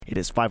It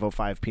is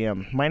 5:05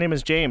 p.m. My name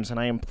is James, and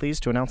I am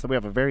pleased to announce that we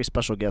have a very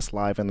special guest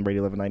live in the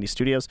Radio 1190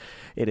 studios.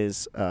 It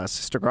is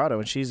Sister Grotto,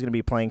 and she's going to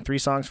be playing 3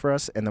 songs for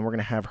us, and then we're going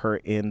to have her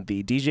in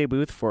the DJ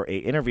booth for a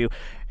interview.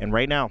 And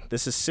right now,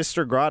 this is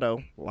Sister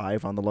Grotto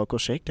live on the local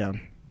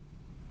Shakedown.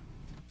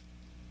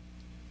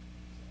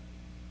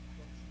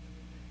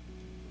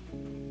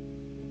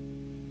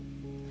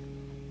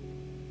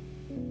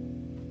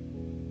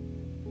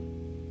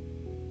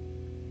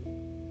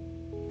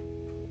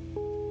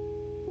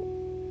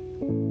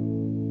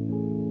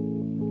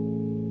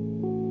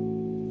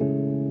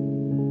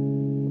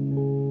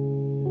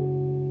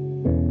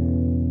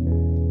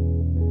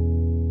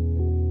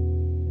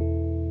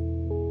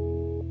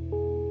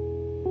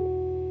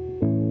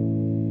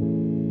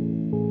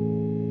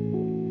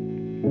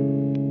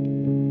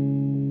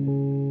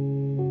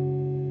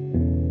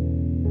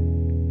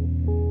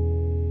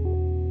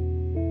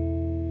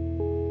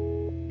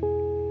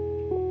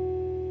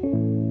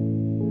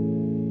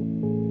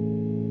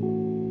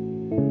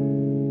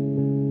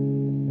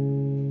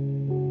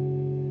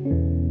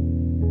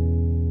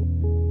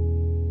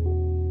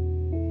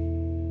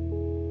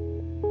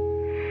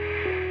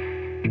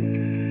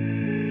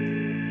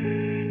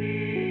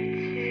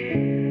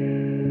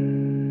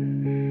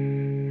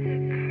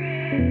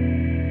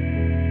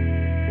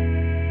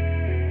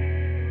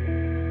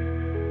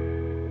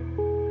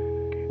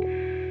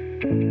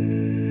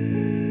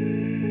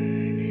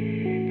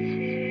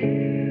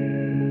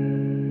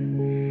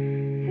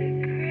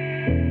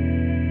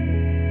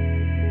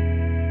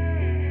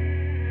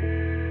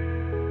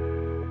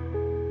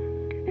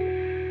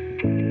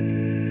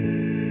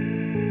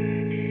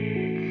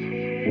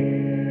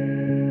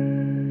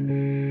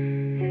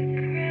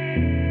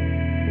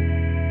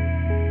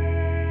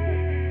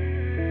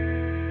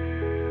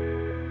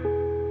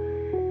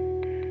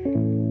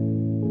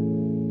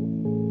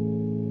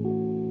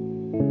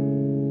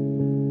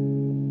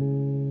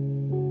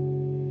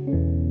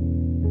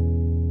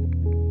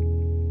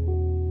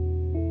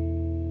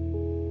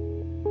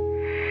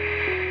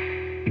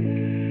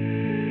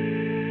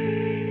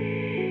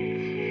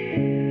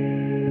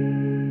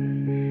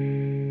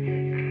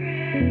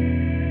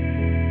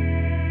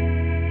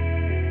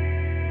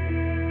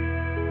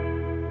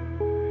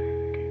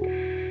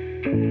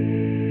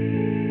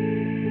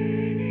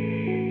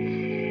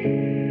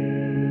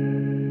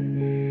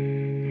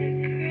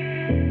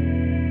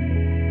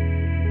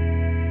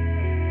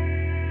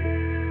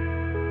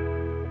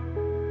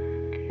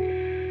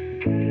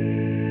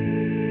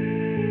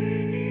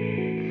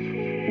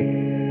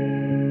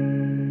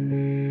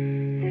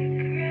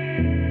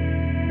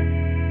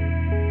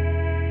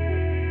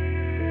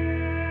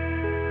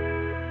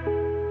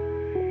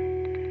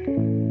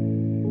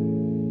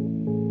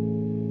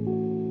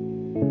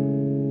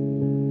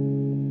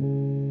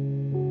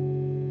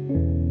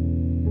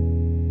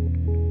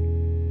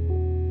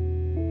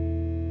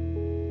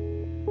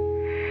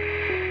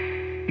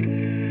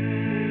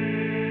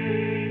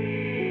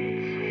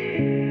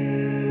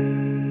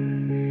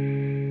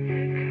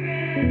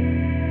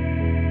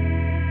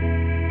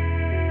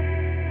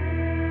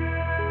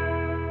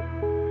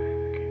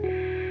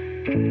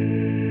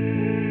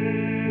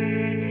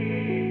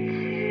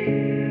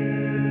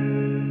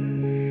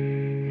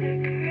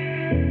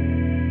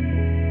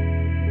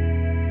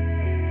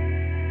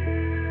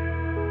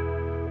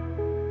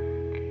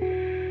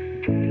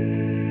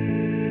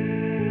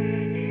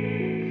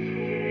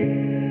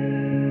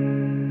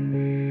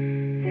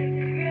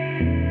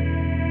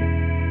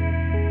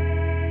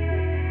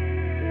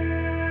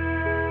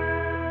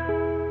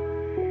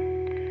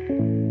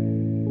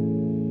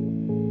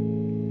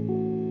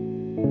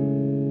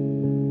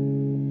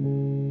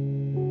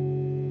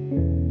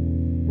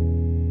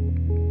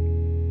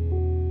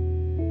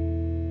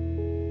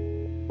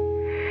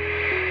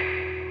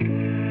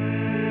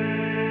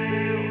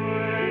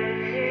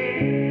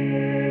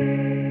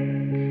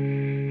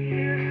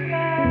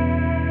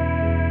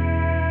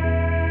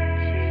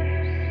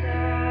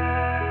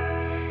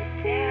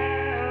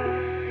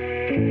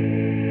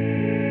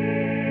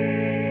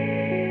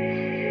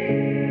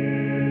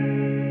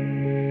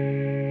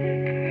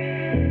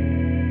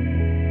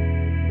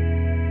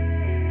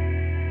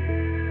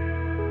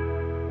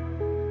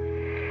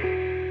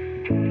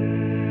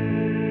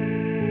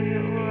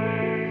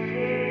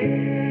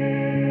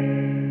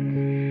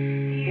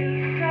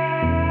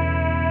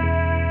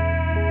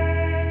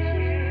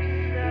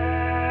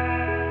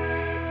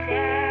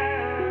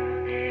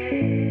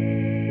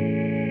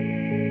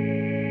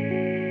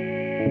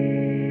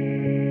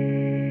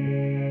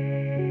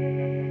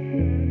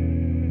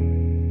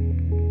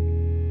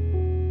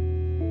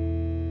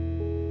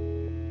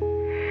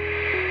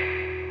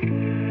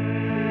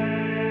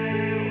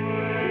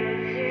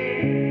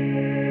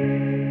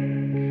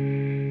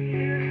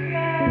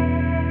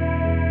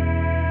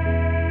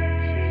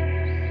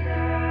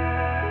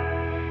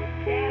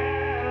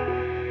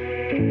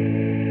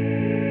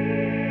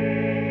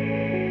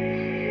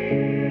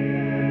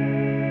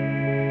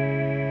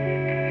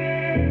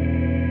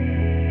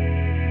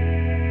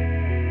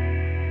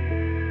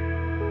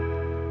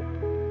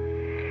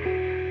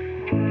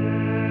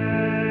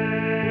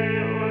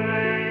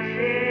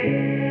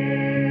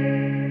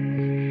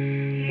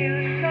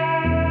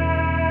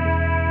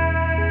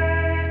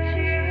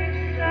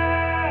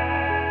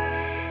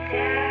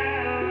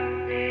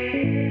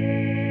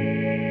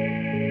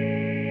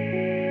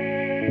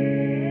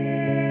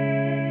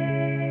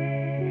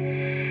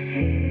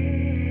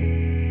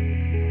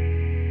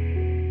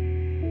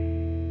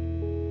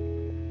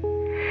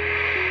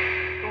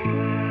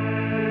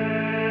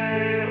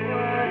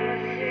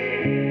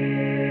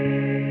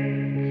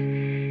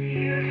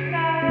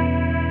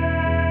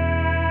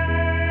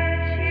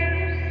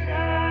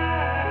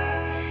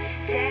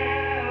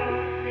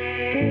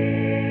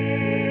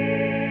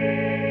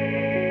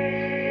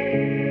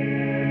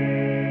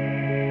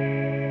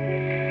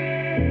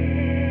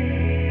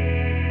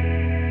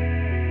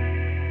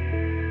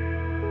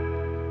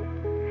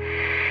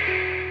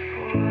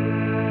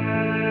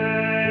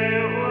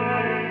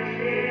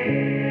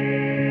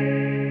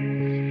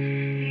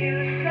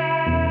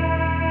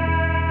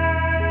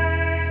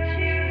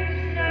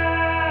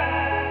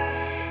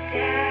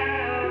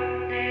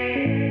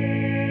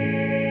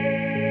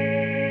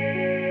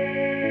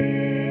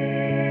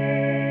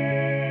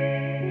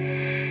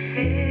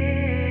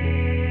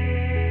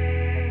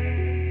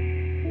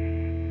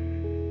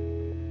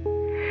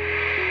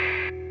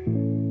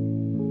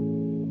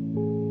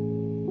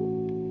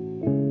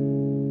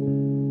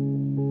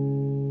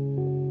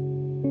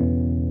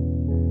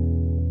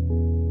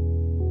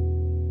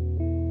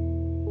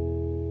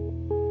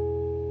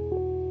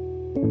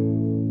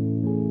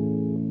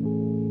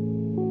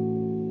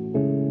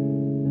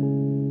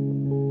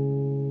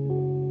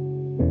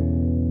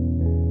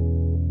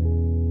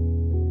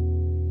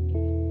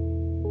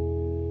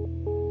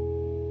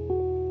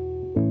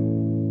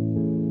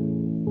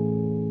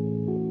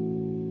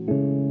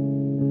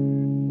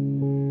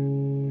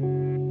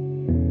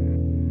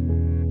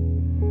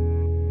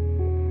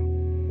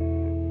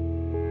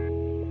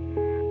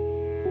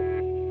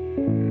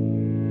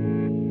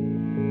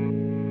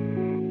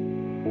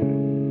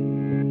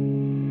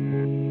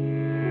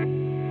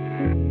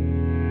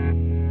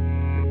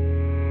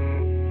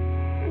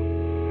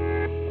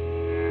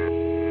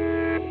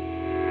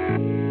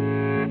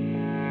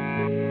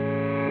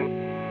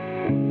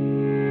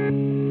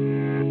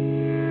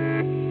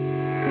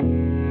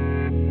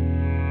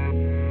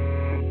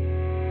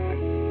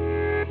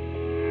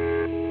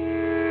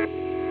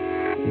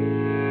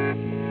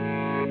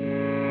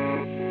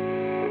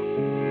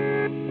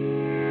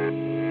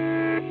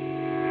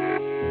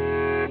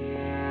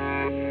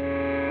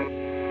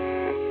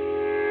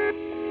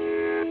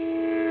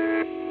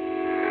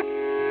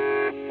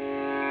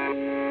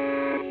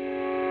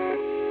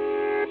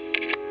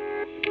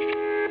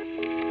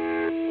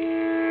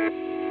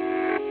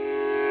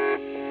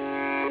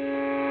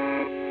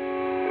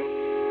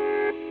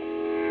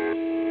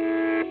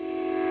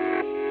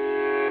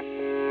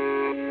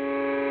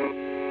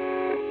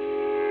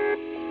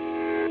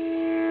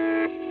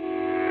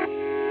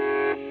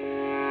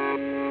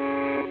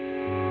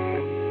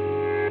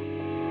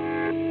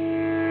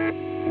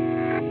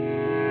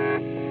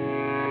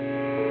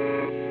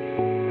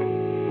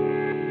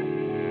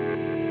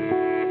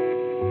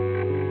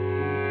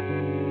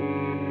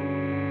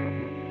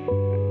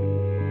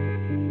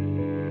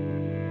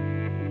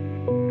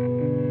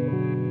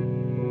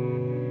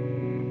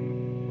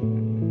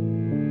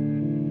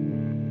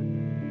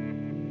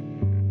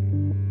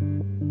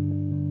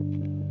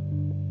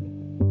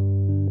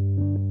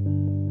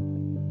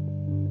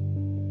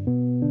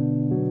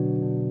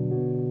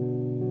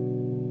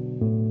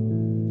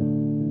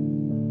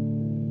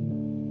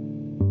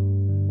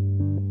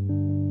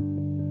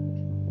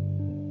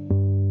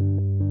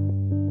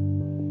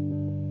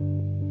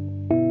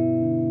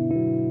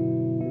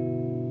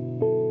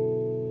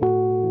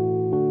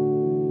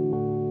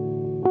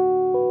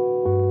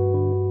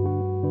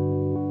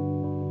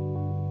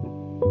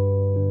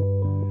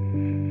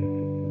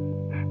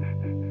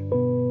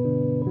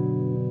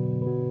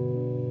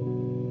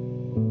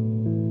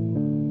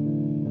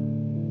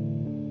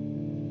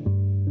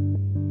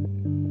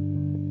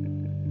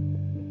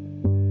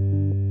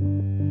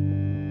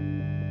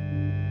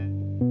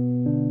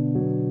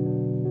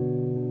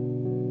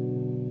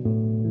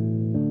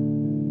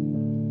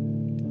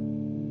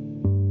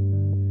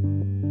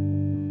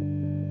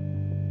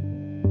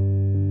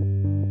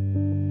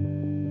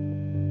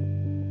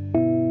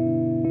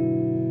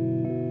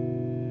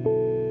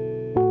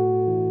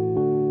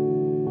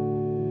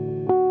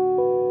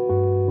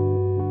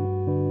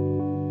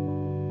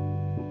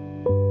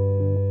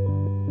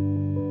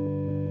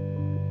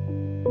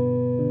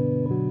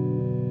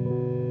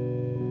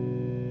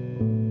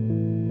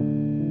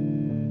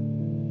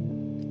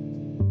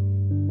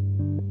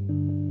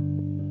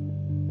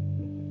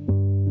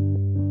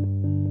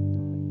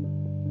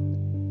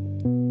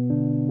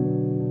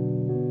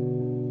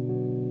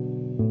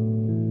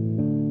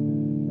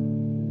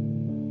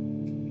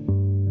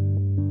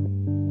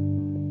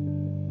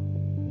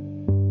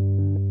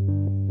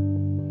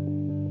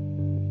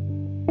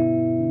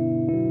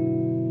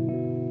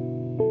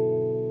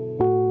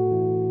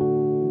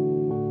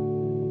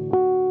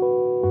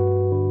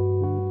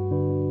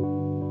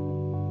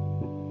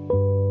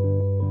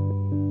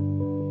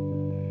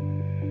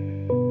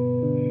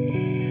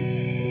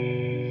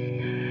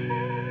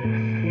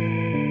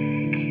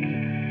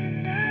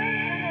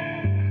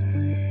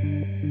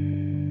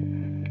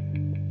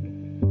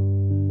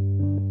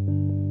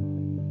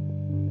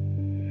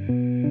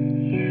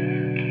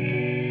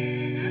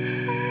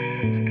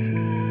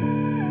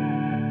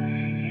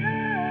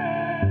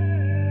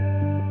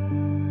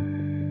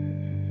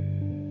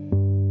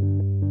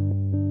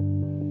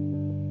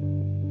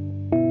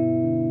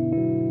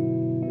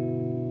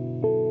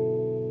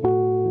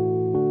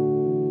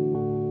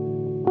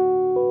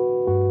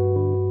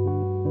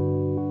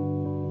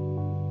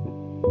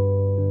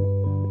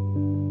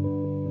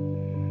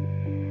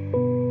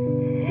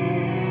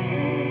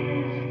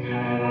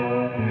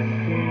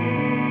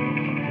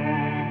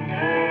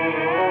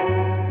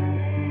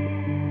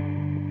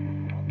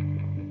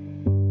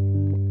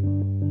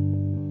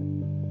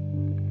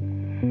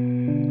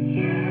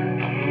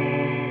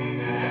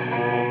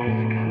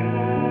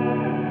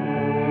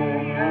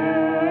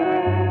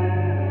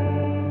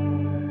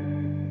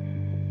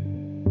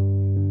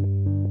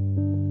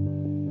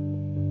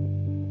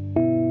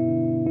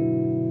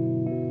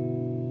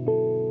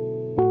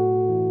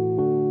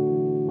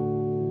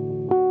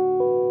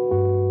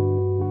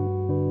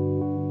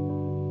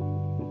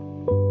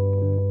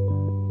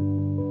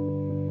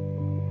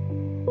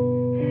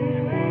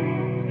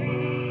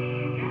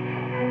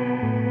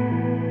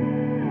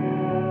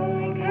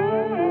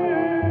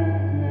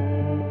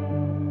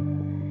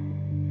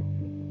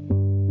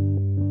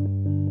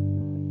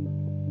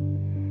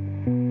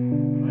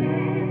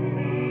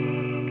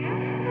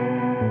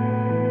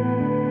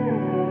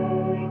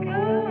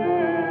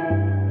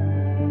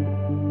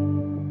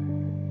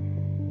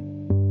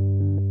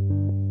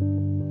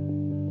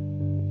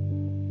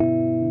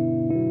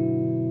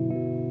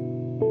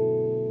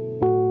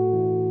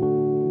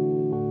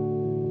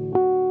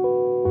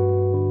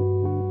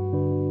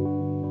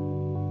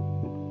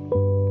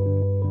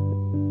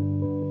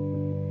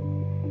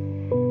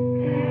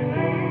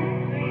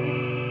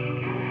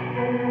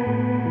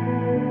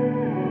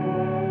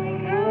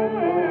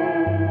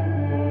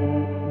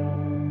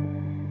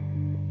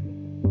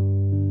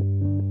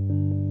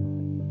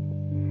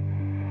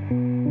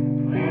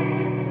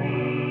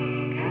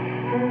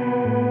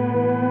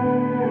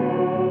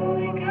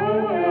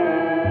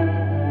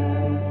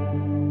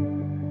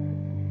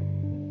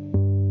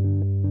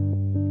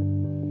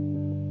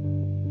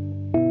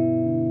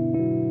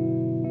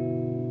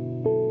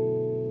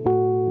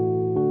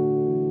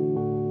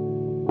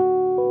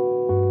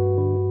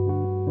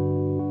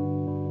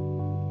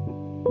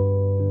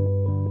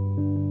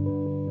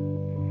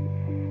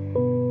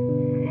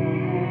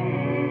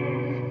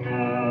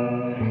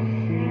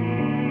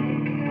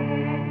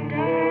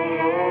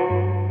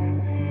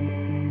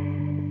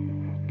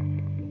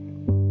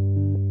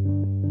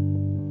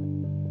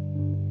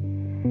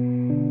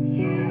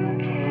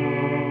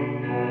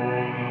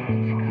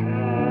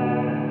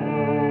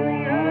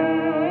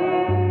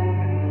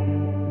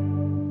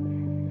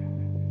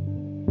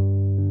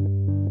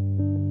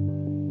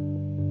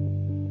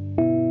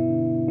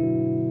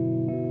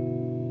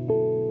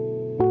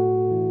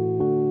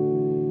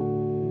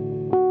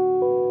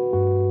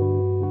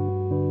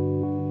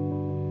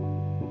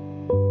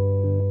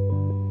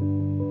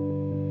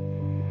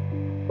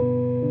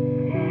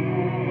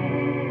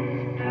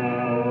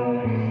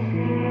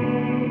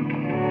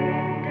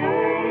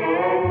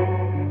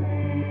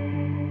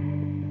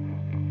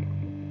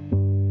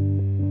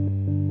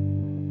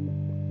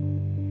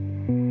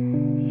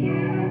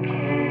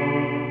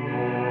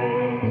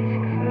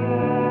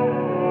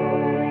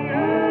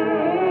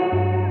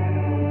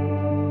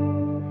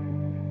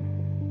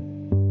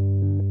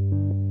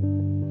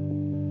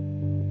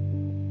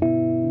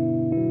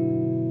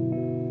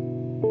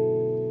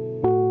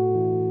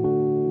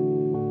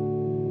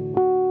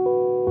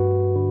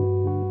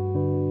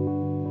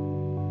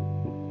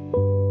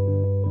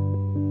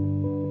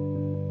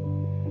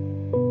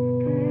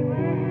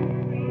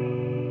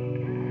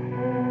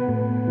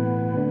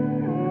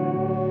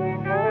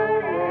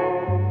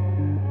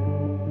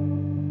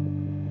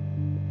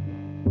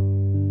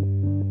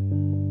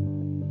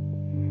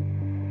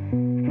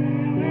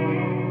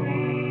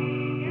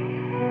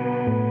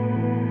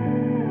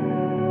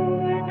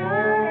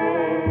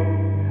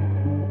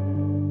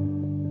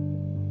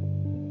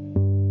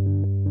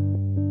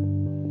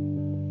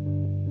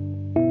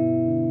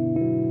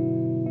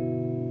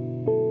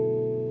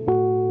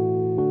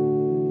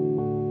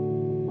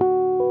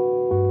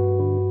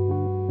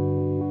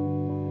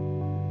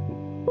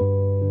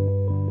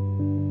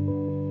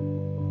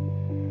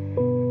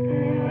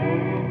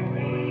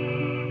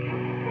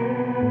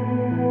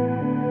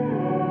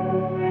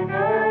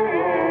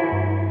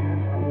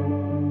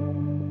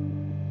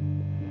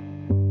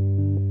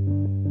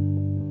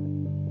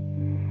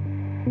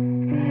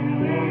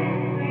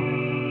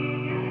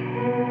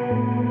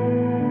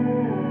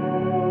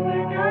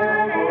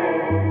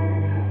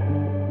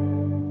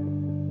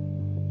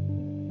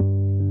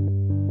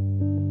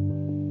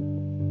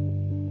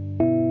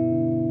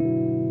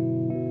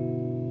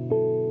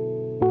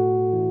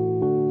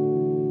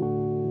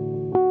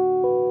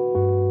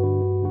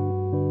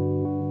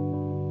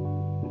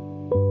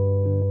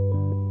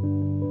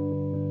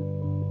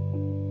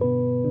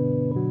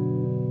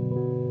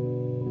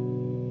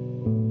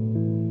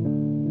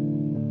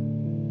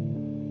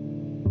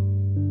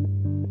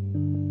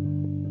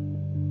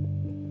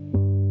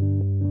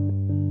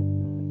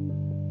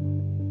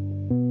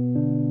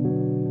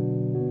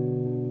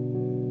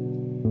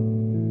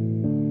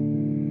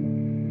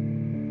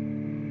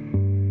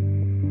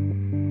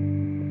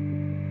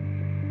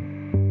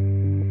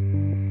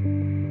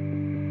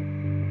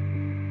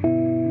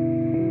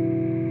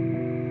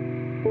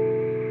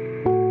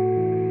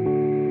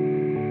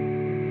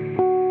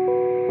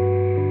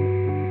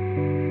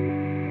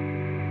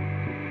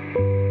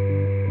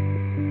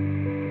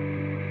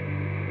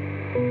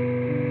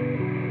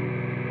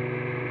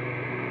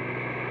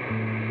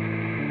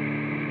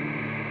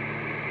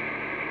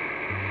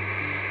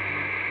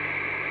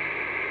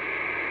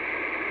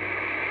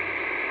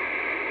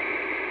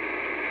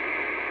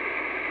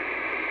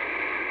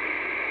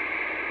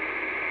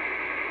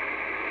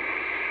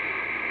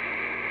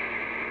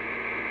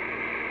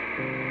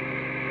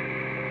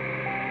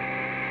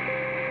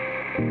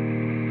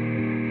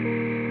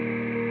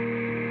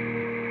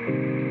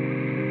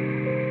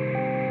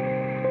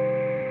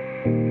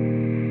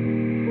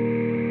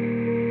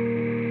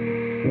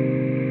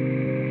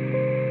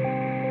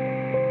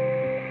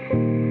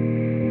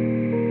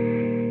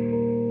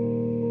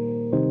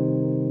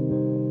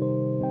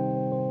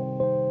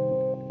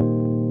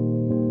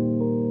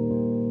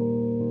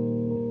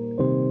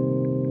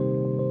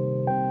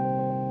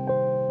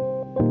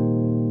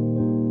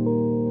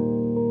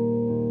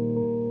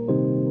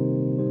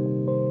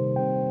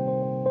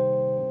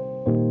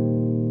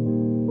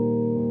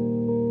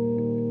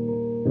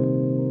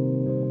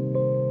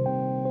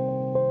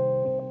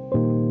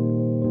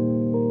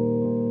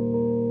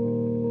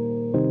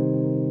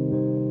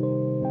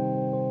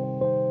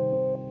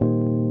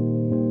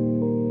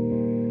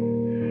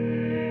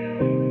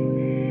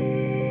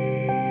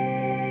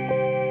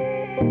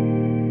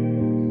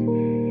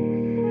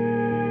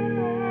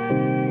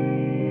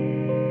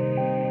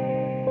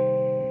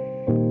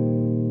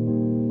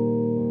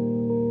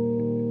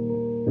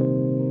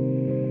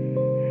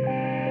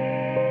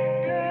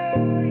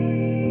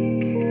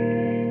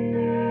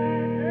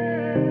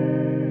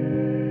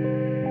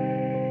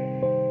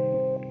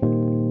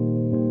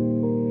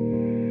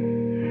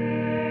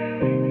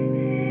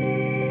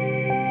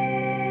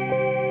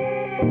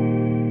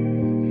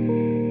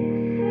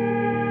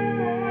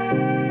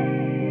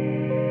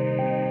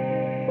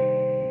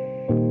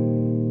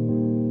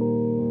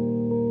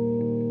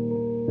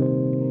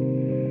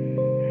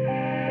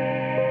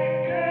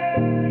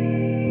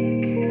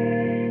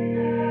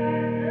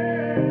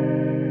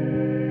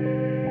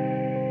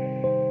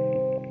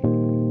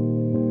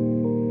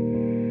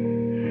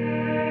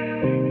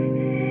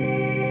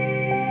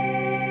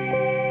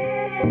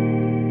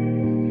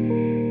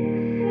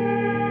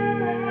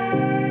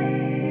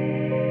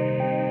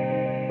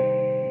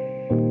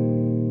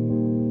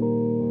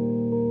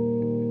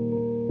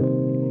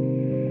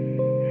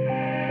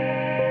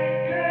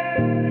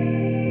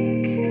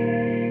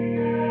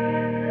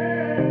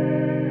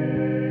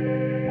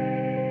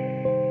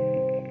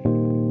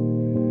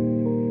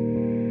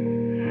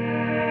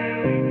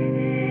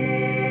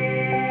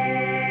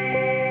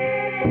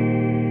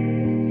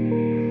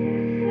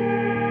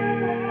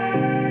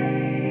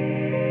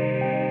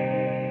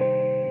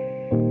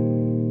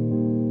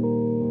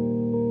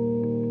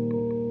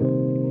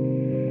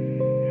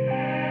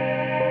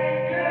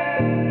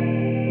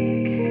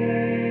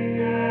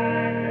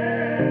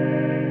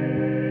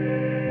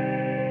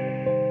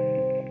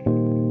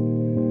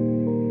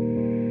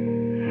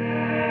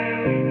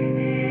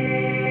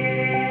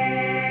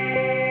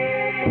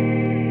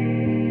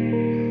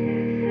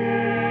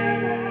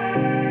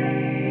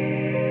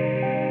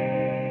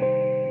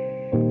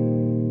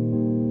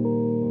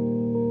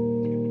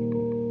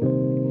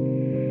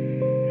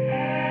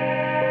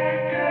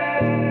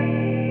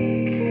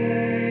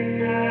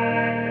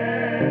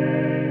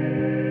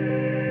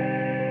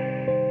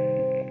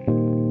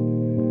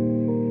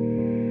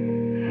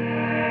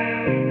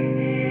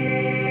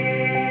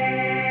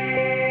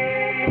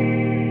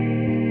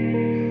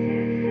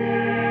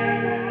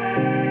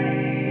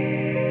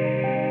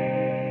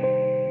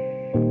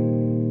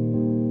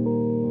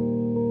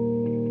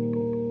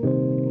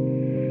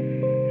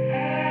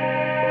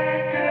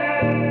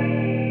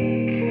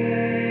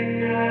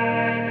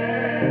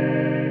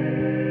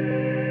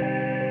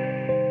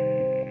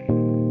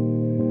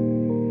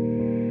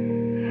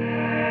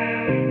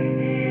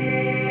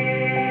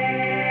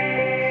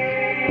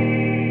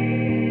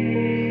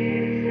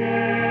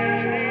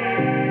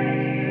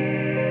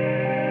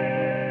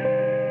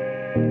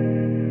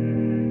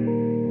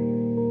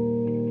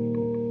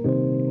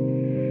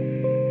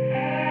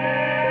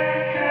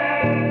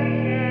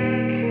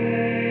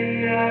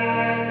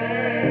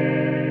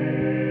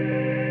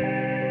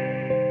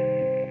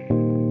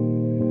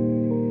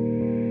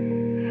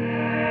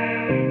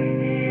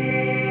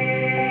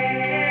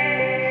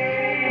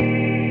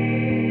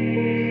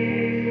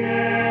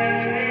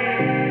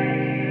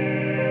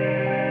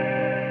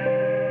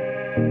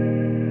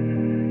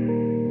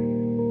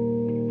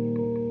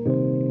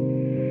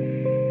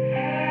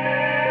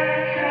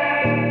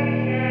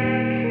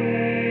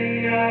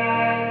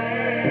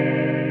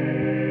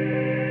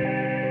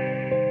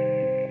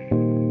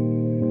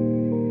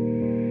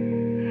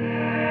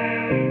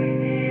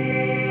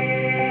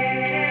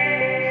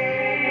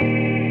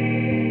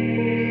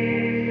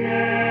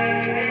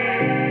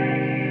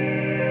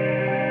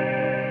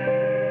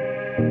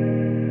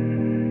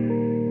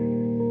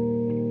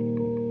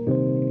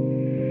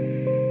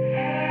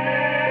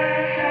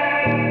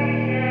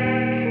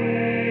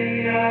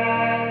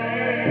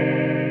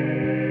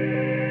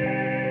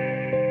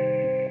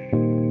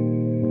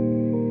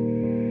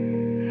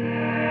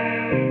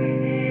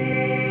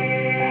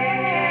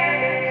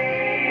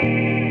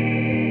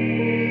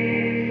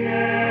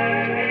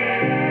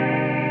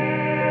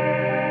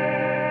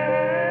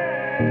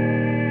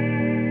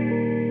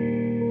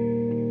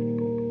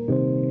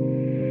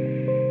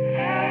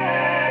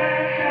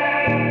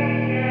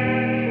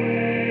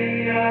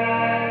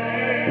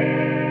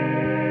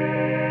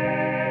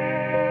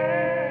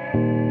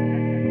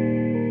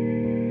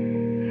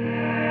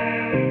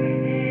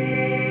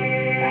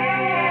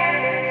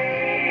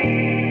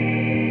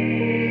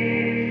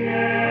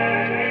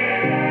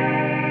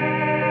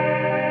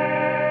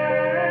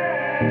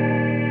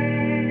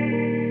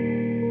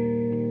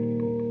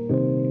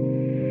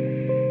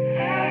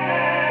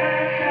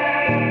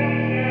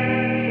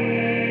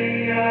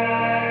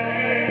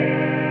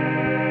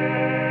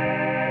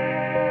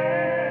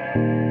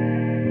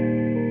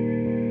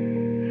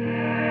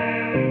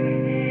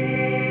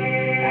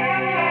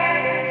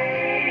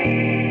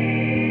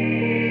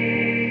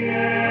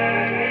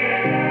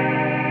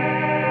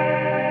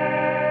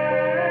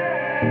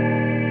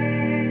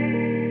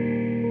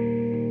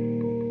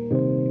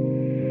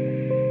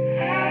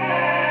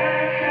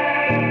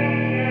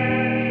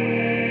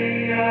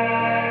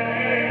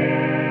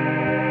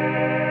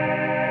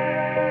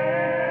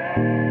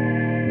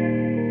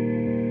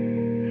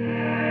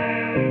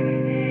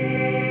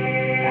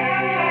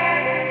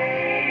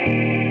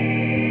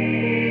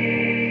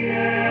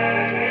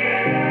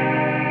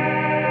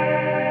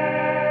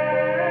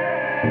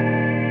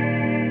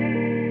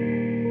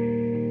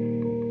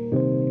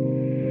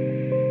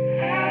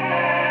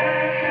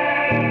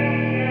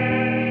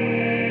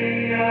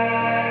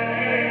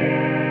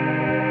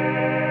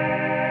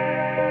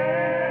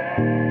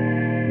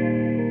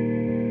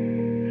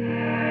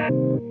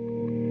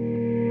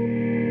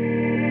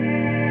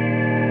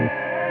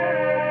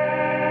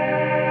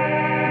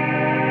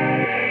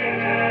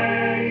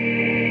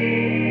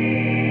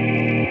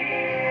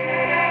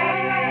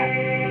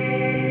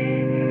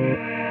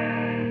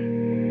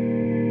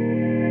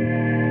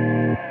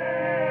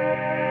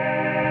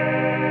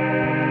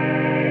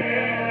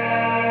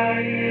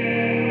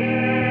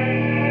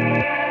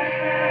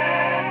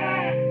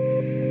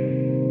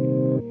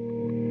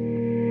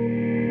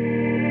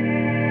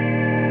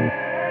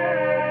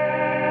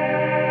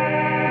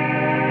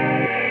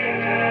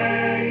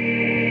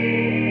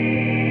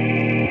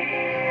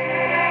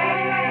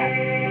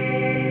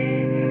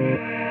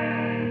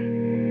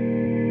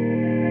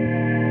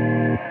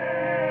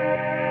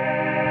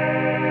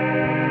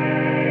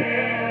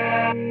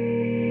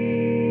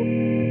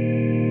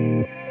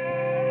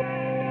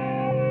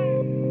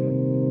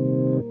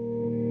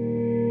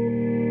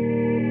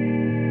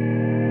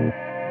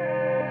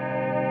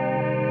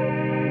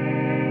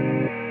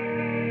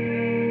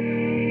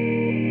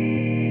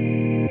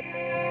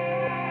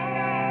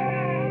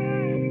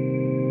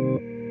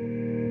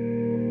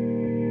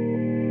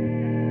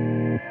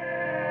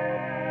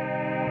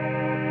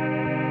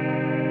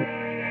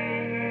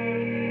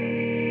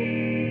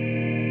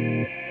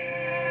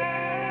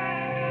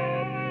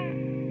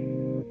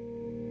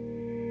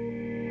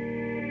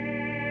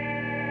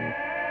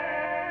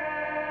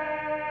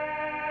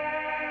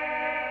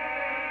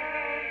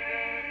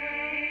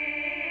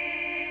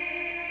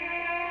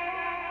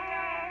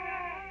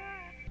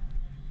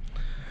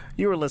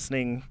 You are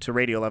listening to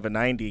Radio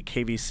 1190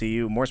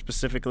 KVCU. More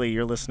specifically,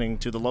 you're listening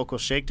to the local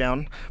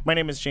Shakedown. My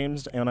name is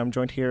James, and I'm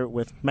joined here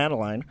with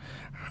Madeline.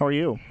 How are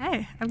you?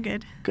 Hi, I'm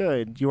good.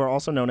 Good. You are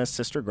also known as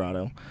Sister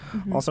Grotto,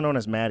 also known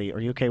as Maddie. Are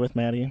you okay with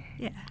Maddie?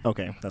 Yeah.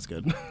 Okay, that's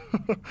good.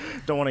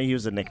 Don't want to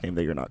use a nickname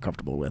that you're not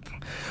comfortable with.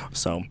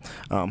 So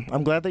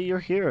I'm glad that you're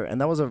here, and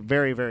that was a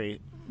very,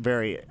 very,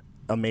 very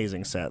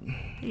amazing set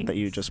that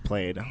you just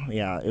played.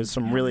 Yeah, it was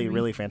some really,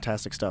 really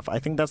fantastic stuff. I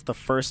think that's the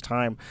first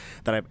time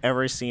that I've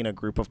ever seen a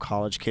group of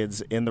college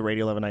kids in the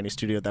Radio 1190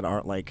 studio that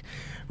aren't like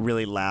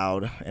really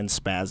loud and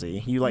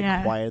spazzy. You like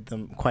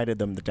quieted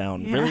them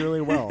down really,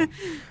 really well.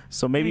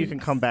 So maybe you can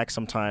come back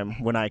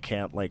sometime when I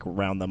can't like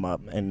round them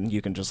up and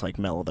you can just like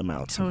mellow them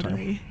out sometime.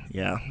 Totally.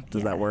 Yeah.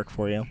 Does that work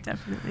for you?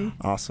 Definitely.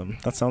 Awesome.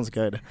 That sounds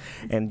good.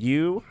 And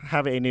you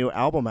have a new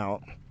album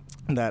out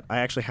that I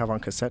actually have on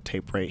cassette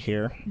tape right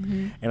here,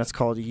 and it's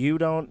called You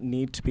Don't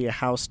Need to Be a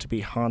House to Be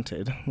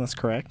Haunted. That's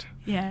correct?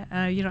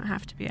 Yeah, you don't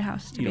have to be a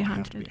house to be haunted.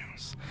 Have to be a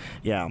house.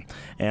 Yeah,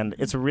 and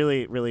it's a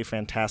really, really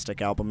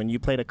fantastic album, and you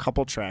played a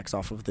couple tracks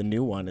off of the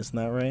new one, isn't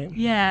that right?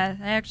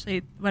 Yeah,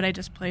 what I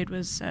just played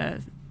was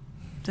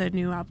the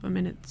new album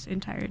in its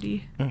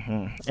entirety.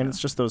 So. And it's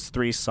just those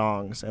 3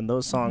 songs, and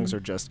those songs are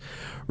just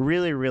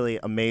really, really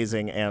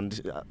amazing,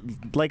 and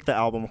like the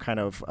album kind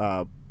of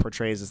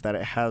portrays is that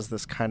it has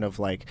this kind of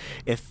like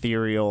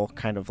ethereal,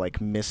 kind of like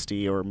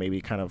misty, or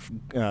maybe kind of,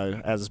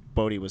 as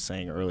Bodhi was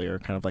saying earlier,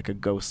 kind of like a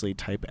ghostly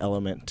type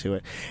element to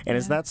it. And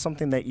is that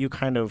something that you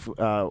kind of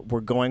were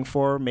going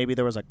for? Maybe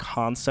there was a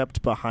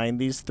concept behind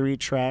these 3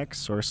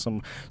 tracks or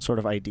some sort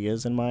of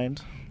ideas in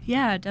mind?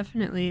 Yeah,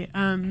 definitely.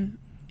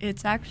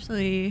 It's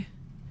actually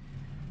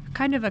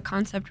kind of a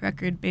concept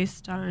record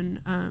based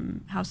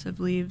on House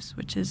of Leaves,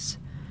 which is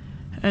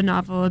a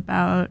novel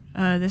about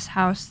this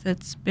house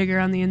that's bigger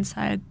on the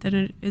inside than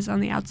it is on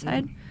the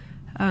outside.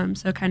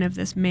 So kind of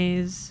this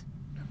maze.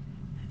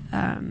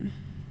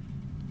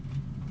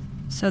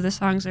 So the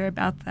songs are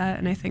about that,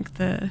 and I think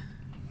the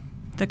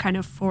kind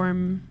of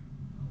form,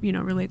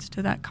 relates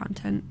to that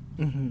content.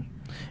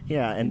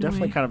 Yeah, and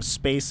definitely kind of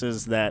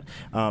spaces that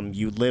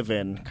you live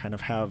in kind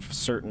of have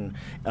certain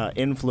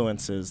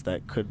influences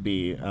that could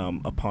be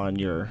upon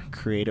your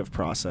creative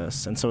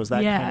process. And so is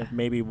that kind of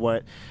maybe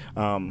what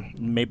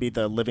maybe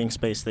the living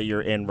space that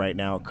you're in right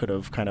now could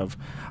have kind of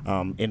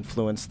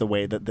influenced the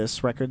way that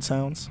this record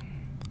sounds?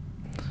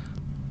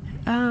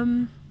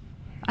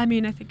 I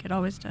mean, I think it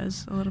always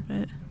does a little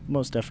bit.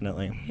 Most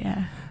definitely.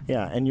 Yeah.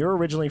 Yeah, and you're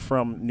originally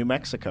from New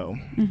Mexico,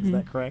 is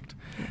that correct?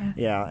 Yeah.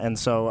 Yeah, and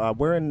so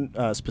where in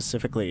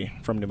specifically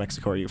from New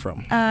Mexico are you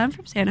from? I'm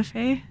from Santa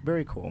Fe.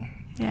 Very cool.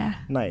 Yeah.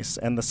 Nice.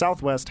 And the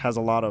Southwest has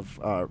a lot of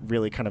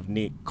really kind of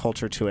neat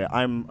culture to it.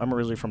 I'm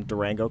originally from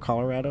Durango,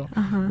 Colorado,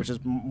 which is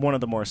one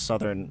of the more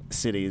southern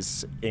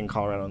cities in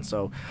Colorado. And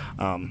so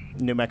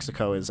New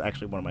Mexico is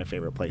actually one of my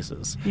favorite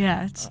places.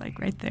 Yeah, it's like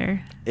right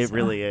there. It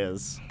really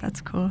is.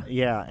 That's cool.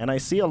 Yeah, and I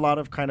see a lot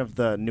of kind of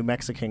the New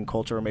Mexican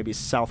culture, or maybe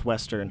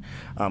Southwestern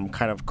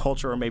kind of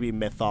culture, or maybe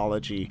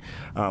mythology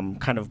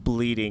kind of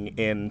bleeding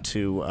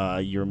into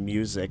your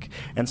music.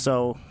 And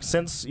so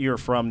since you're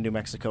from New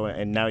Mexico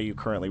and now you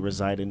currently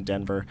reside in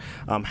Denver,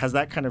 has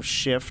that kind of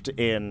shift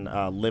in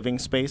living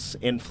space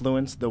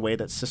influenced the way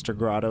that Sister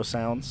Grotto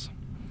sounds?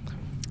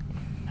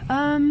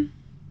 Well,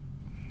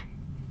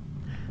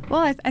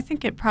 I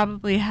think it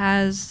probably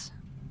has,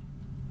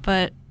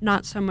 but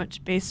not so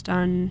much based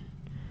on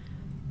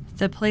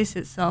the place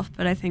itself,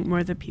 but I think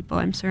more the people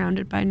I'm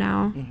surrounded by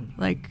now.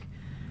 Like,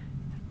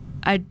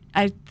 I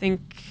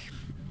think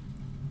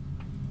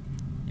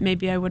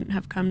maybe I wouldn't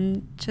have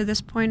come to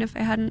this point if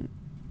I hadn't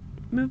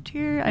moved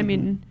here. I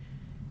mean,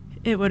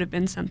 it would have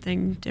been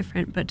something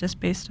different, but just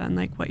based on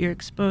like what you're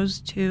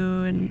exposed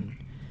to and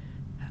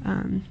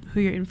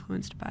who you're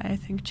influenced by, I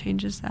think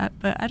changes that.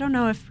 But I don't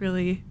know if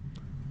really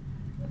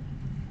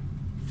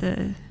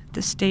the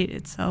state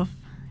itself,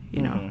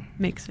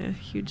 makes a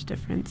huge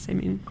difference. I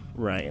mean,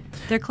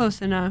 they're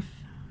close enough.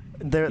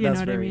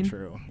 That's very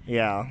true.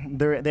 Yeah,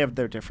 they have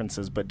their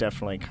differences, but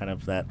definitely kind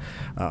of that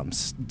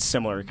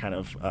similar kind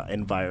of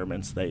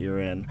environments that you're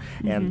in,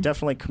 and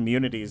definitely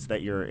communities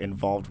that you're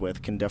involved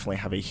with can definitely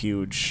have a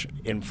huge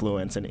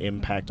influence and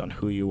impact on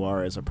who you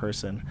are as a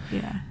person.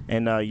 Yeah,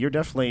 and you're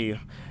definitely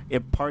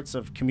in parts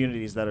of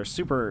communities that are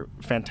super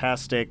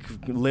fantastic,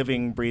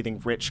 living, breathing,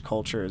 rich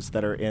cultures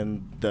that are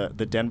in the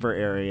Denver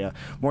area.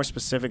 More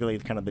specifically,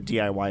 kind of the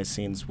DIY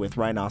scenes with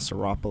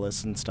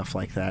Rhinoceropolis and stuff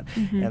like that.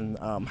 And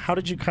how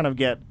did you kind of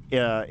get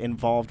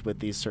involved with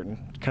these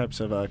certain types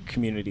of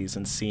communities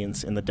and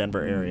scenes in the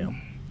Denver area?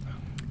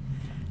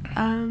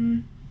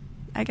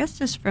 I guess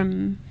just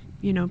from,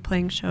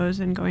 playing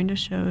shows and going to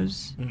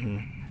shows.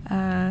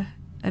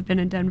 I've been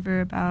in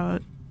Denver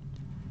about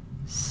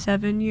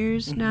 7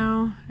 years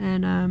now,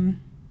 and I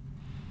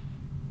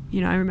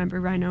remember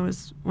Rhino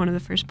was one of the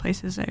first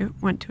places I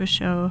went to a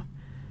show,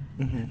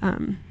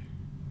 and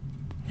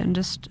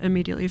just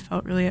immediately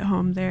felt really at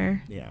home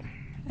there. Yeah.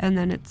 And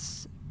then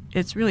it's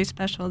really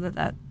special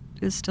that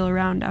is still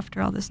around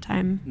after all this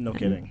time. No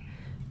kidding.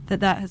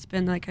 That has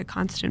been like a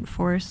constant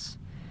force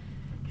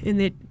in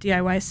the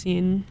DIY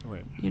scene,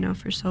 Right.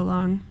 for so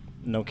long.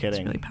 No kidding.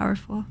 It's really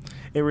powerful.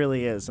 It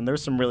really is. And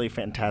there's some really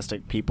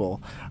fantastic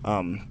people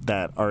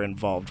that are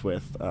involved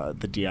with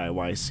the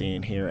DIY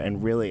scene here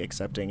and really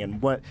accepting. And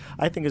what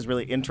I think is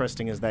really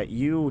interesting is that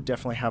you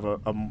definitely have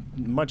a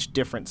much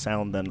different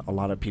sound than a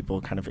lot of people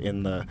kind of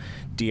in the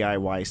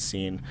DIY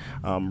scene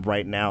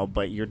right now.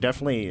 But you're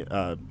definitely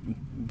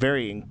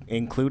very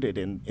included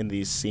in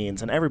these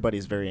scenes. And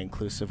everybody's very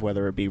inclusive,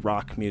 whether it be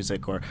rock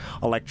music or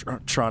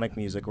electronic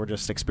music or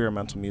just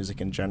experimental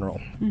music in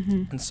general.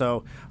 Mm-hmm. And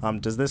so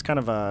does this kind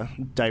of a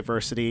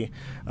diversity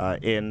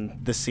in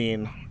the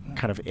scene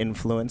kind of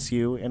influence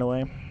you in a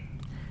way?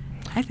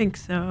 I think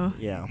so.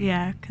 Yeah.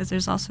 Yeah, because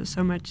there's also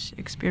so much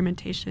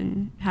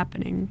experimentation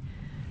happening.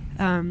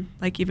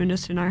 Like even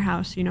just in our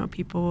house,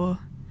 people will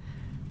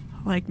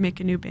like make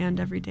a new band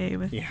every day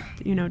with,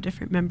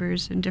 different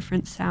members and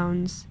different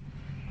sounds.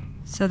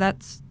 So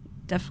that's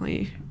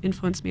definitely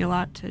influenced me a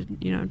lot to,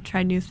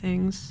 try new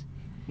things.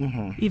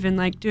 Mm-hmm. Even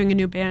like doing a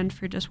new band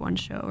for just one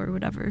show or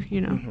whatever,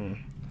 Mm-hmm.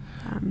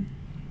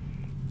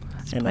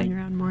 Just And playing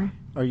around more.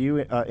 Are you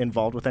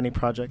involved with any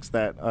projects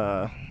that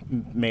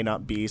may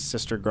not be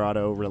Sister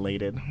Grotto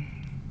related?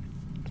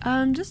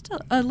 Just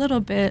a little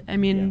bit. I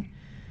mean,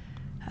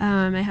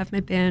 I have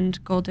my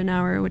band Golden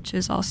Hour, which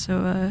is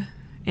also a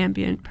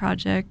ambient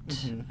project.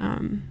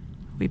 Mm-hmm.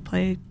 We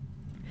play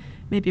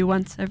maybe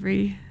once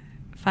every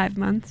 5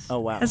 months. Oh,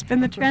 wow. Has been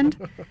the trend.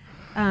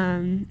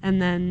 And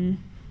then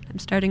I'm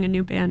starting a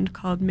new band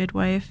called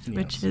Midwife,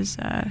 which is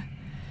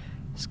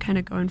kind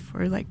of going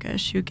for like a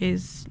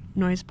shoegaze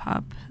noise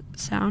pop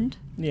sound.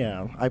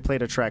 Yeah, I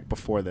played a track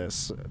before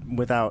this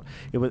without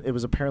it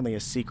was apparently a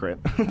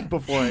secret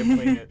before I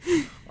played it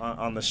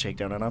on the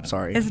Shakedown, and I'm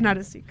sorry. It's not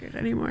a secret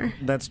anymore.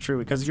 That's true,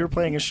 because you're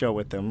playing a show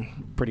with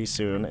them pretty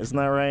soon, isn't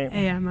that right? I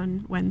am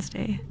on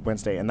Wednesday.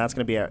 And that's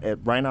going to be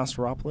at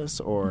Rhinoceropolis,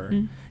 or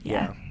Mm-hmm.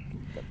 Yeah.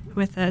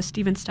 With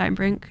Steven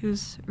Steinbrink,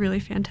 who's really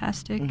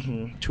fantastic.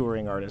 Mm-hmm.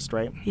 Touring artist,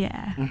 right?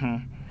 Yeah. Mm-hmm.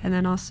 And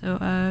then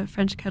also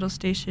French Kettle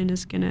Station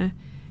is going to,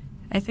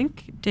 I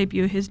think,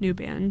 debut his new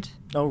band.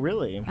 Oh,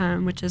 really?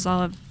 Which is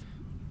all of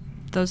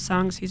those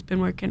songs he's been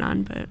working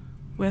on, but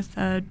with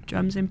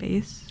drums and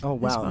bass Oh,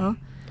 wow. as well.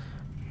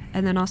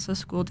 And then also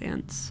School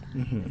Dance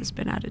Mm-hmm. has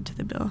been added to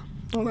the bill.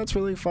 Oh, that's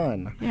really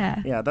fun.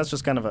 Yeah. Yeah, that's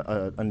just kind of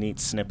a neat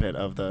snippet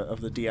of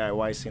the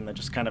DIY scene that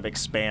just kind of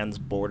expands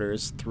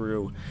borders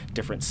through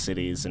different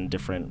cities and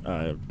different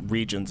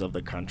regions of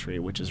the country,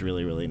 which is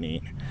really, really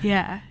neat.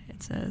 Yeah,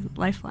 it's a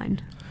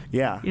lifeline.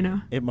 Yeah,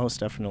 It most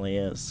definitely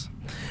is.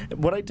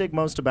 What I dig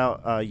most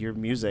about your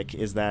music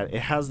is that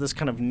it has this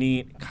kind of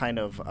neat kind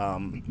of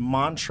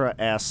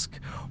mantra-esque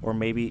or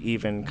maybe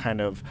even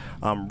kind of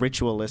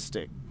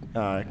ritualistic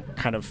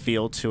kind of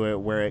feel to it,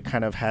 where it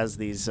kind of has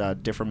these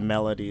different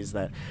melodies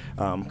that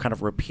kind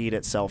of repeat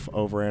itself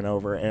over and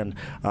over. And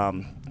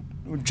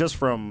just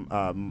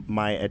from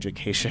my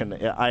education,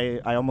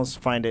 I almost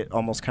find it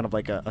almost kind of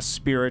like a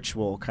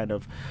spiritual kind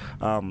of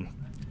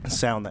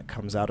sound that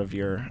comes out of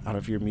your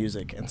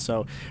music. And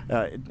so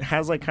it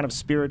has like kind of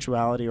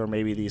spirituality, or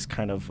maybe these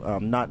kind of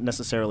not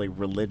necessarily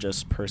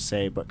religious per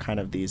se, but kind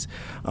of these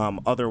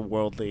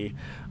otherworldly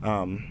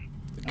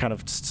kind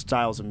of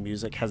styles of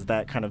music. Has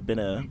that kind of been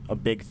a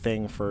big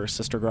thing for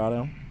Sister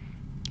Grotto?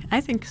 I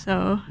think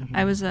so. Mm-hmm.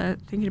 I was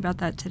thinking about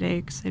that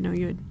today because I know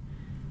you had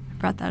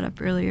brought that up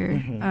earlier.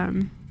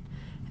 Mm-hmm.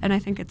 And I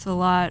think it's a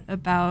lot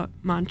about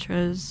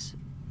mantras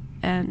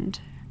and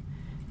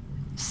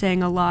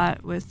saying a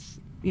lot with,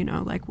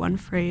 like one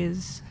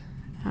phrase.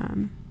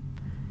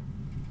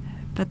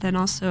 But then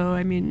also,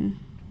 I mean,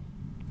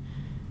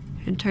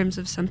 in terms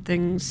of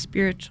something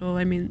spiritual,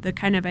 I mean, the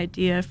kind of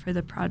idea for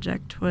the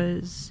project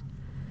was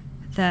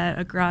that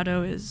a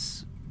grotto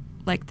is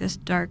like this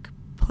dark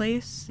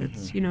place.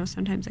 It's,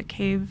 sometimes a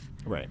cave.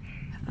 Right.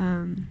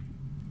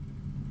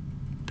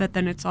 But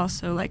then it's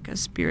also like a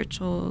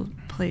spiritual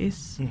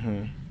place.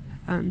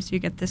 Mm-hmm. So you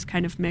get this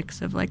kind of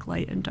mix of like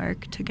light and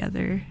dark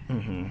together.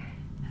 Mm-hmm.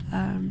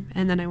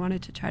 And then I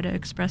wanted to try to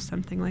express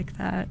something like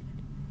that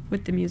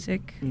with the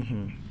music.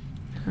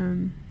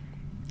 Mm-hmm.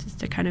 Just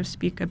to kind of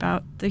speak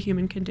about the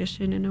human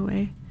condition in a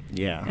way.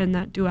 Yeah. And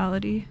that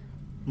duality.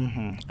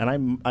 Mm-hmm.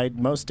 And I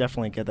most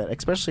definitely get that,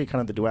 especially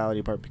kind of the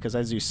duality part, because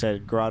as you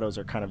said, grottos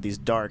are kind of these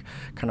dark,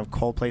 kind of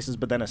cold places,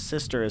 but then a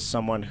sister is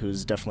someone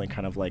who's definitely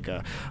kind of like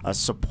a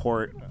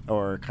support,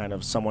 or kind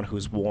of someone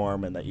who's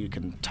warm and that you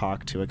can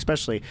talk to,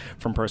 especially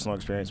from personal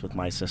experience with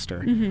my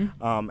sister.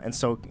 Mm-hmm. And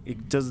so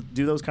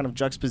do those kind of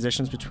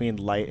juxtapositions between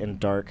light and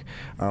dark,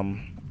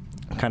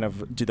 kind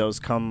of, do those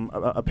come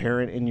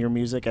apparent in your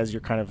music as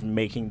you're kind of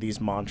making these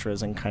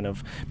mantras and kind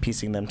of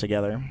piecing them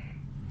together?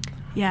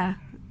 Yeah.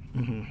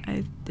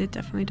 Mm-hmm. It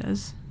definitely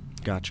does.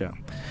 Gotcha.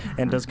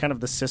 And does kind of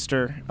the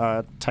sister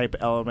type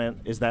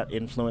element, is that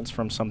influence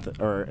from something,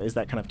 or is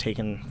that kind of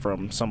taken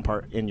from some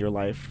part in your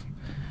life?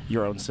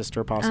 Your own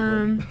sister,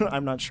 possibly?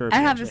 I'm not sure if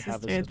I you have a actually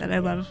sister that I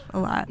love a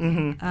lot.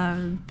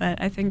 Mm-hmm.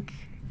 But I think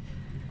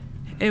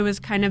it was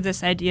kind of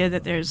this idea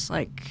that there's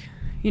like,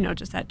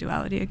 just that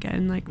duality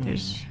again. Like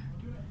there's,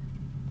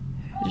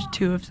 there's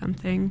two of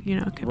something, you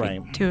know, it could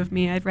Right. be two of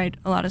me. I write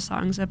a lot of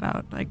songs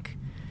about like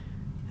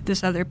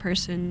this other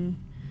person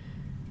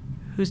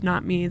who's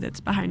not me that's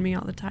behind me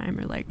all the time,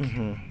 or like,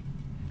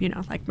 you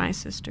know, like my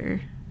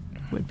sister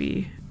would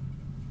be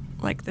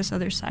like this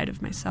other side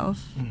of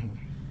myself,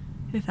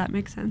 if that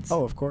makes sense.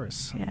 Oh, of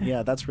course. Yeah.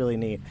 Yeah, that's really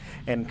neat.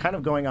 And kind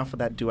of going off of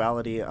that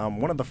duality,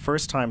 one of the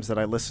first times that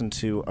I listened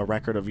to a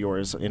record of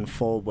yours in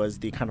full was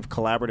the kind of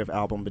collaborative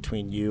album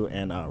between you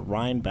and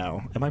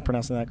Rhinebow. Am I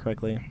pronouncing that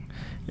correctly?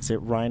 Is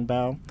it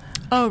Rhinebow?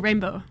 Oh,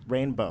 Rainbow.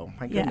 Rainbow.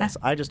 My Yeah. goodness.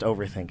 I just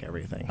overthink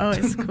everything. Oh,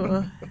 it's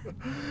cool.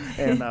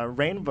 And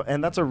Rainbow,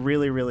 and that's a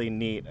really, really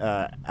neat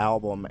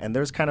album. And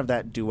there's kind of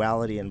that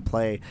duality in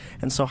play.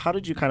 And so, how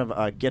did you kind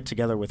of get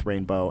together with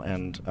Rainbow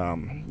and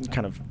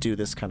kind of do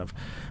this kind of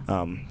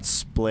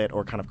split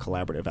or kind of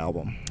collaborative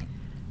album?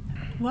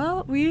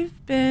 Well,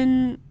 we've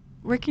been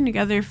working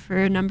together for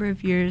a number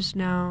of years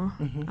now,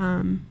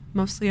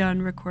 mostly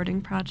on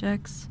recording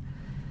projects.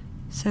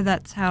 So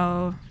that's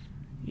how,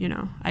 you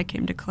know, I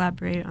came to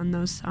collaborate on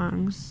those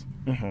songs.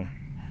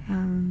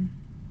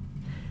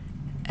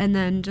 And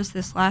then just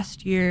this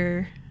last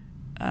year,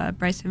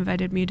 Bryce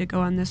invited me to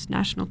go on this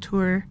national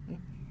tour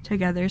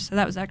together. So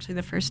that was actually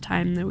the first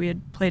time that we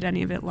had played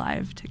any of it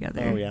live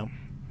together. Oh, yeah.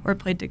 Or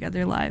played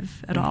together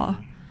live at all.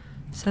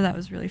 So that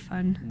was really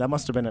fun. That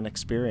must have been an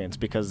experience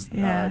because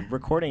Yeah.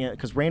 recording it,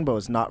 because Rainbow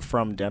is not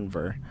from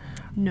Denver.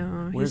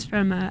 No, Where's- he's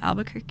from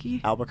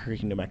Albuquerque.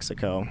 Albuquerque, New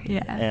Mexico.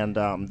 Yeah. And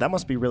that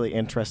must be really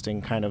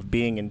interesting, kind of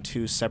being in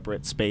two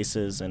separate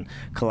spaces and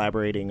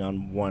collaborating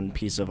on one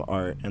piece of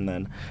art and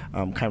then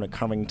kind of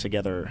coming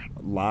together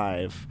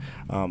live.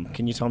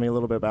 Can you tell me a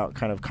little bit about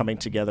kind of coming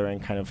together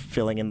and kind of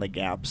filling in the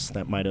gaps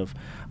that might have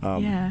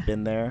Yeah.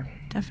 been there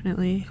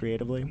Definitely.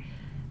 creatively?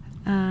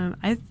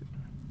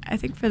 I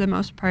think for the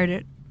most part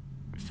it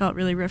felt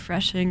really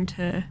refreshing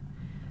to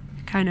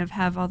kind of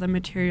have all the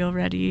material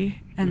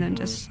ready and then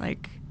just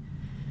like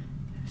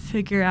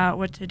figure out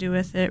what to do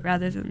with it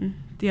rather than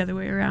the other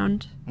way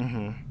around.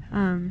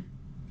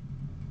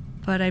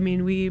 But I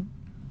mean, we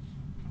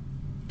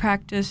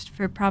practiced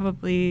for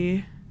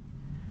probably,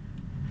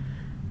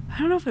 I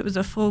don't know if it was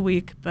a full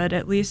week, but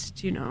at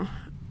least, you know,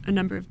 a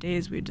number of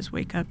days we'd just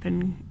wake up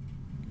and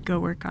go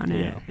work on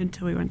it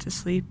until we went to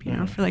sleep, you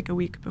know, for like a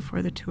week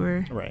before the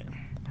tour. Right.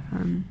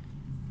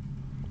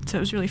 So it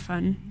was really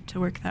fun to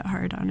work that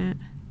hard on it.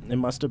 It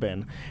must have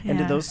been. And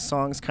did Yeah. those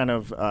songs kind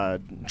of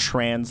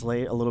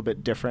translate a little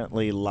bit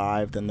differently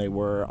live than they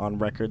were on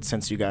record,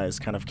 since you guys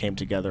kind of came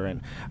together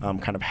and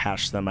kind of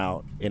hashed them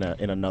out in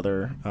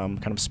another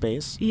kind of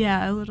space?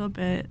 Yeah, a little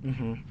bit.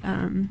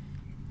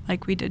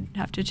 Like we did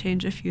have to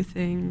change a few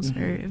things,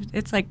 or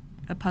it's like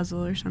a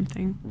puzzle or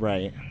something.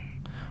 Right.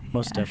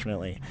 Most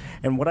definitely.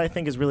 And what I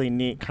think is really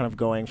neat, kind of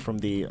going from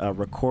the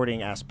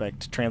recording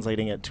aspect,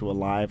 translating it to a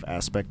live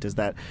aspect, is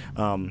that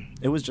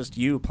it was just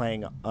you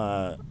playing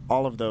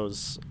all of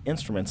those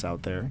instruments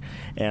out there.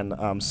 And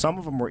some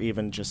of them were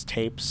even just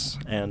tapes,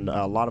 and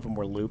a lot of them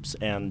were loops,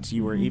 and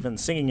you were even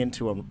singing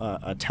into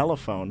a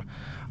telephone,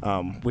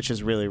 which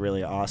is really,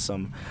 really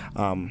awesome.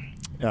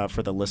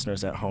 For the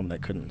listeners at home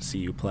that couldn't see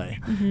you play.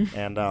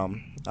 And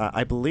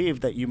I believe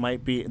that you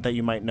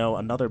might know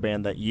another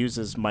band that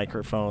uses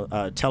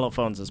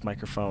telephones as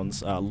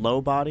microphones, Low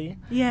Body.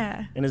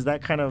 Yeah. And is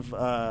that kind of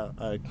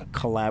a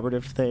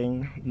collaborative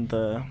thing,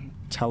 the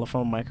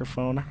telephone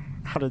microphone?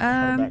 How did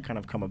that kind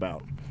of come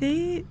about?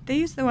 They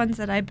use the ones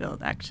that I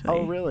build, actually.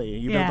 Oh, really?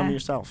 You build them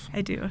yourself?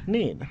 I do.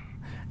 Neat.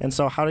 And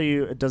so how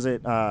does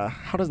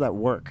that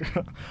work?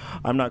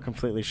 I'm not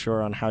completely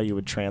sure on how you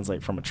would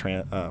translate from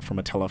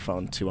a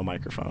telephone to a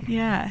microphone.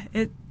 Yeah,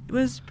 it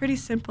was pretty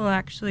simple,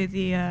 actually.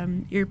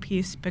 The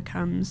earpiece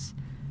becomes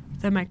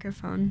the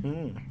microphone.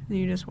 Then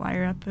you just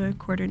wire up a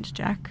 1/4-inch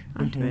jack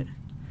onto it.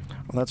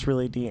 Well, that's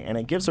really neat, and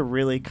it gives a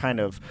really kind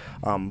of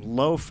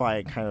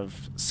lo-fi kind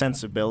of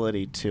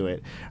sensibility to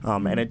it,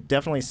 and it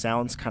definitely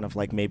sounds kind of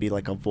like maybe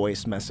like a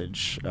voice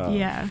message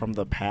from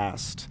the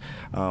past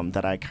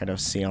that I kind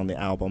of see on the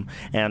album.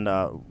 And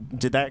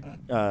did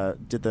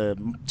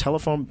the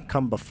telephone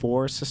come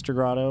before Sister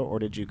Grotto, or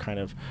did you kind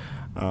of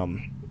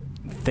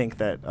think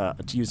that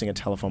using a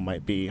telephone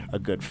might be a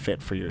good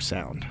fit for your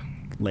sound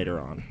later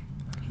on?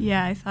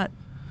 Yeah, I thought,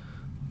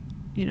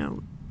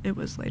 it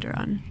was later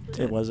on.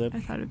 Was it? I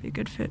thought it would be a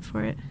good fit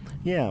for it.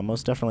 Yeah,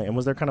 most definitely. And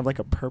was there kind of like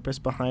a purpose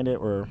behind it,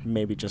 or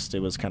maybe just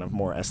it was kind of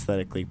more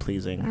aesthetically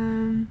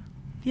pleasing?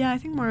 Yeah, I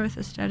think more with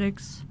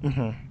aesthetics.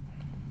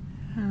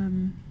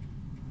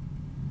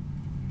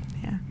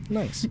 Yeah.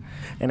 Nice.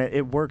 And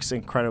it works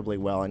incredibly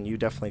well, and you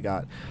definitely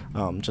got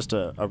just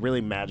a really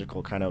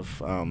magical kind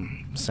of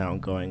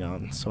sound going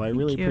on. So I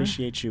really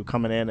appreciate you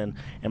coming in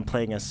and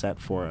playing a set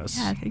for us.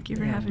 Yeah, thank you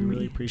for having me.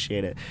 Really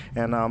appreciate it.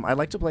 And I'd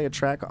like to play a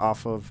track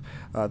off of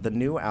the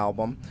new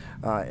album,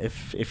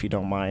 if you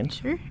don't mind.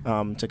 Sure.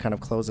 To kind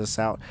of close us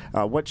out.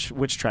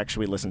 Which track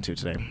should we listen to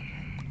today?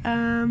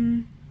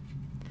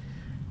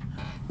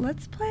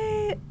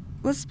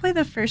 Let's play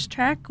the first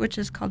track, which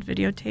is called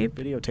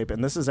Videotape.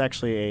 And this is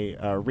actually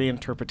a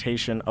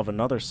reinterpretation of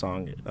another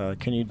song.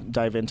 Can you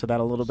dive into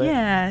that a little bit?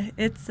 Yeah,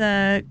 it's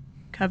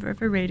cover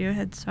of a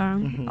Radiohead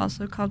song,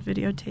 also called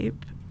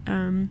Videotape.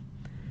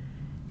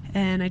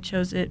 And I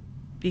chose it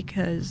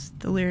because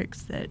the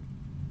lyrics that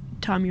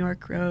Tom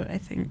York wrote, I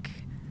think,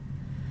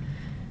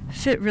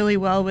 fit really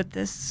well with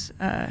this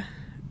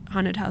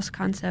haunted house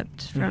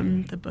concept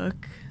from the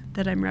book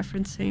that I'm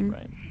referencing.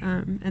 Right.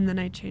 And then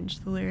I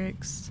changed the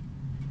lyrics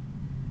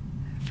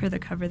for the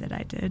cover that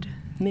I did.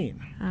 Neat.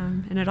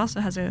 And it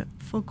also has a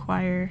full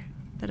choir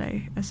that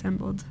I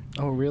assembled.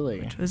 Oh, really?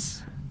 Which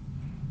was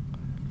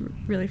a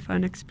really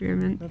fun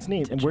experiment. That's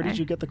neat. And where did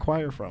you get the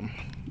choir from?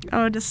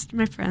 Oh, just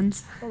my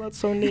friends. Oh, that's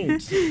so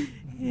neat.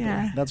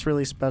 Yeah. That's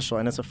really special,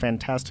 and it's a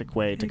fantastic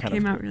way to It kind of...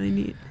 came out really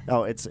neat.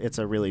 Oh, it's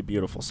a really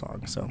beautiful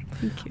song, so...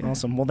 Thank you.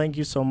 Awesome. Well, thank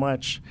you so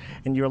much.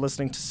 And you're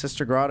listening to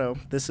Sister Grotto.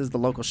 This is the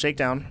local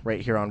Shakedown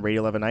right here on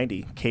Radio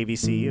 1190,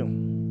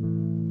 KVCU.